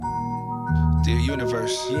Dear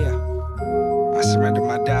universe, Yeah. I surrender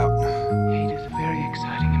my doubt. Hate is a very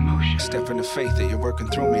exciting emotion. Step into faith that you're working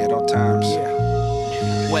through me at all times.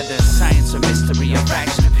 Whether science or mystery, a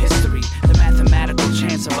fraction of history, the mathematical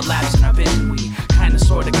chance of a lapse in our vision. We kinda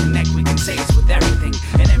sorta connect, we can say it's with everything.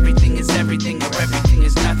 And everything is everything, or everything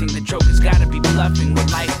is nothing. The joker's gotta be bluffing what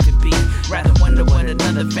life could be. Rather wonder what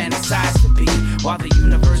another fantasized to be. While the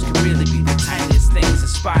universe could really be the tiniest things,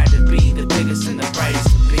 aspire to be the biggest and the brightest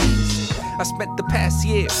of beings. I spent the past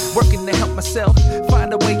year working to help myself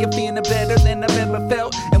find a way of feeling better than I've ever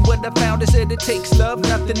felt. And what I found is that it takes love,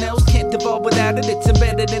 nothing else. Can't evolve without it, it's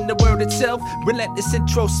embedded in the word itself. Relentless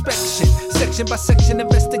introspection, section by section,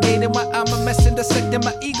 investigating why I'm a mess and dissecting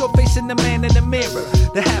my ego, facing the man in the mirror.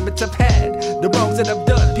 The habits I've had, the wrongs that I've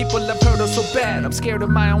done, people I've hurt are so bad. I'm scared of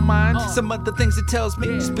my own mind. Some other things it tells me,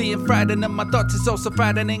 just being frightened of my thoughts is also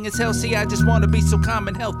frightening as hell. See, I just wanna be so calm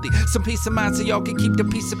and healthy. Some peace of mind so y'all can keep the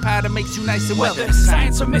piece of pie that makes you nice and wealthy. Whether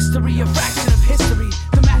science or mystery, a fraction of history,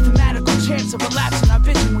 the mathematical chance of a lapse in our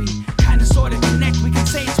vision. We kinda sorta connect, we can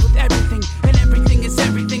say it's with everything. And everything is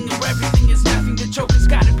everything, or everything is nothing. The joker's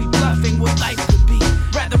gotta be bluffing what life could be.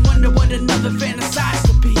 Rather wonder what another fantasized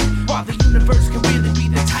to be. While the universe can really be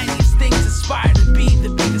the tiniest things, aspire to be the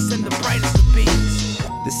biggest and the brightest of beings.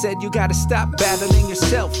 They said you gotta stop battling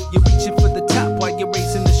yourself. You're reaching for the top while you're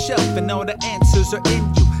raising the shelf, and all the answers are in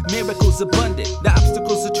you. Miracles abundant. The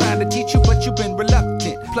obstacles are trying to teach you, but you've been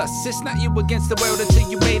reluctant. Plus, it's not you against the world until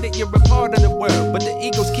you made it. You're a part of the world, but the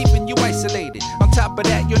ego's keeping you isolated. On top of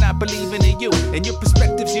that, you're not believing in you, and your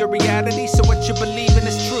perspective's your reality. So what you believe in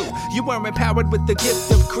is true. You were empowered with the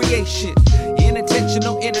gift of creation,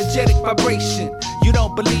 intentional, energetic vibration. You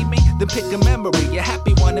don't believe me? Then pick a memory, a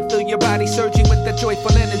happy one, and feel your body surging with that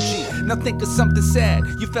joyful energy. Now think of something sad.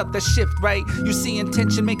 You felt that shift, right? You see,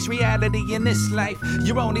 intention makes reality in this life.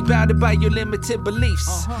 You're only bounded by your limited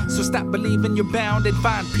beliefs. So stop believing you're bound and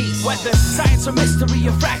find peace. Whether science or mystery,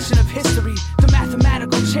 a fraction of history, the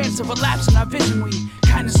mathematical chance of a lapse in our vision. We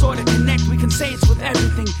kinda sorta connect, we can say it's with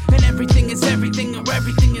everything. And everything is everything, or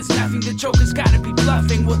everything is nothing. The joker's gotta be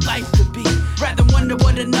bluffing what life could be. Rather wonder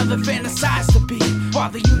what another fantasized to be. While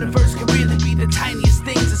the universe can really be the tiniest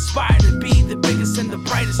things, aspire to be the biggest and the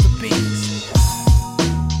brightest of beings.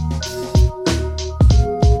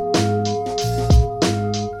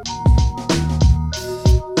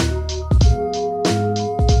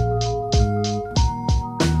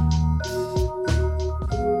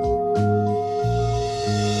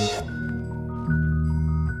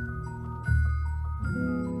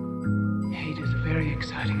 Hate is a very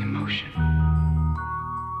exciting emotion.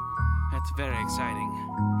 That's very exciting.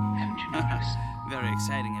 Haven't you noticed? Very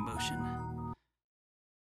exciting emotion.